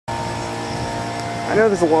I know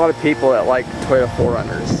there's a lot of people that like Toyota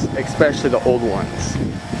 4Runners, especially the old ones.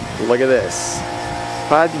 Look at this.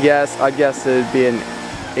 If I had to guess, I'd guess it'd be an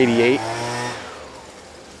 88.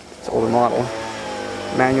 It's an older model.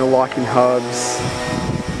 Manual locking hubs.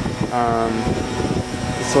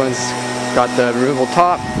 This one's got the removable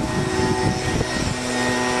top.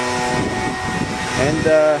 And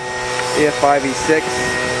EF5 E6.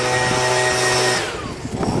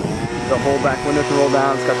 The whole back window can roll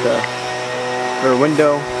down. It's got the rear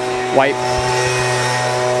window, wipe,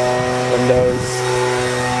 windows.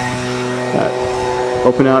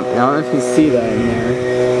 Open up. I don't know if you can see that in there.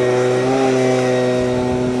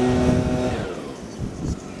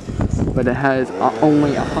 But it has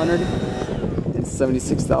only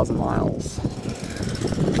 176,000 miles.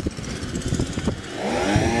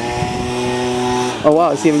 Oh wow,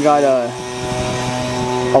 it's even got a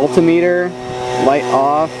altimeter, light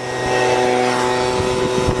off.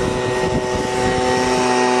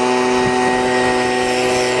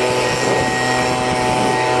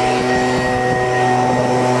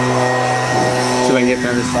 See if I can get from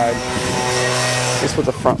the other side. This is what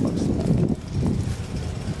the front looks like.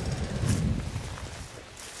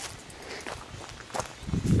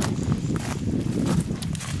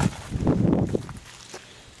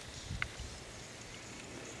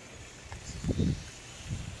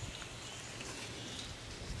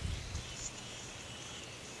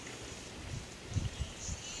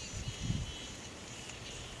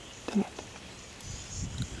 Dang it.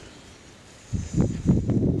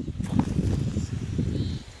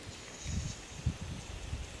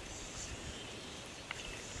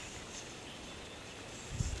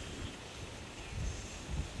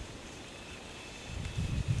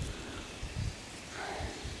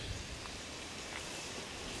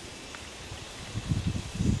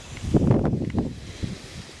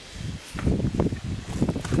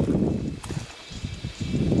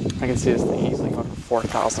 I can see this thing easily going for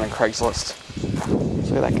 4,000 on Craigslist.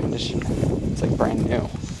 Look at that condition. It's like brand new.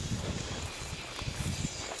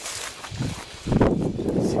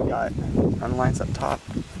 See, we got run lines up top.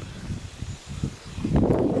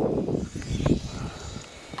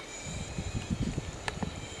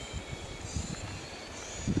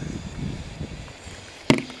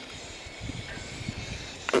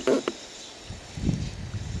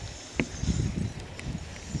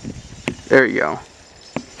 There you go.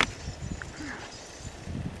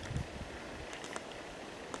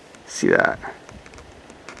 See that?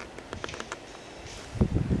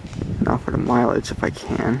 Now for the mileage if I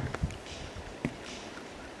can.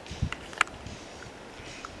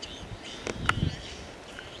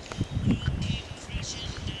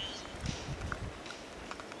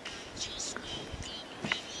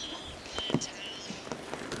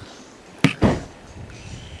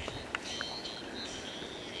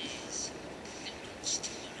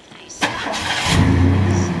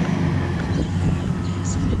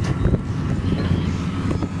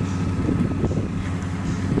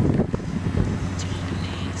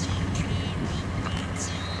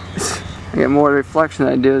 I get more reflection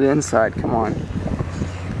than I do the inside, come on.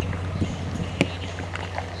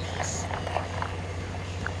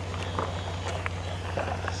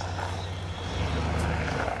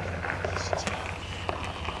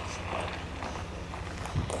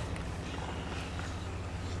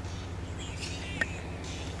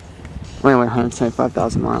 Only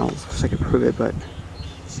 175,000 miles, so I could prove it, but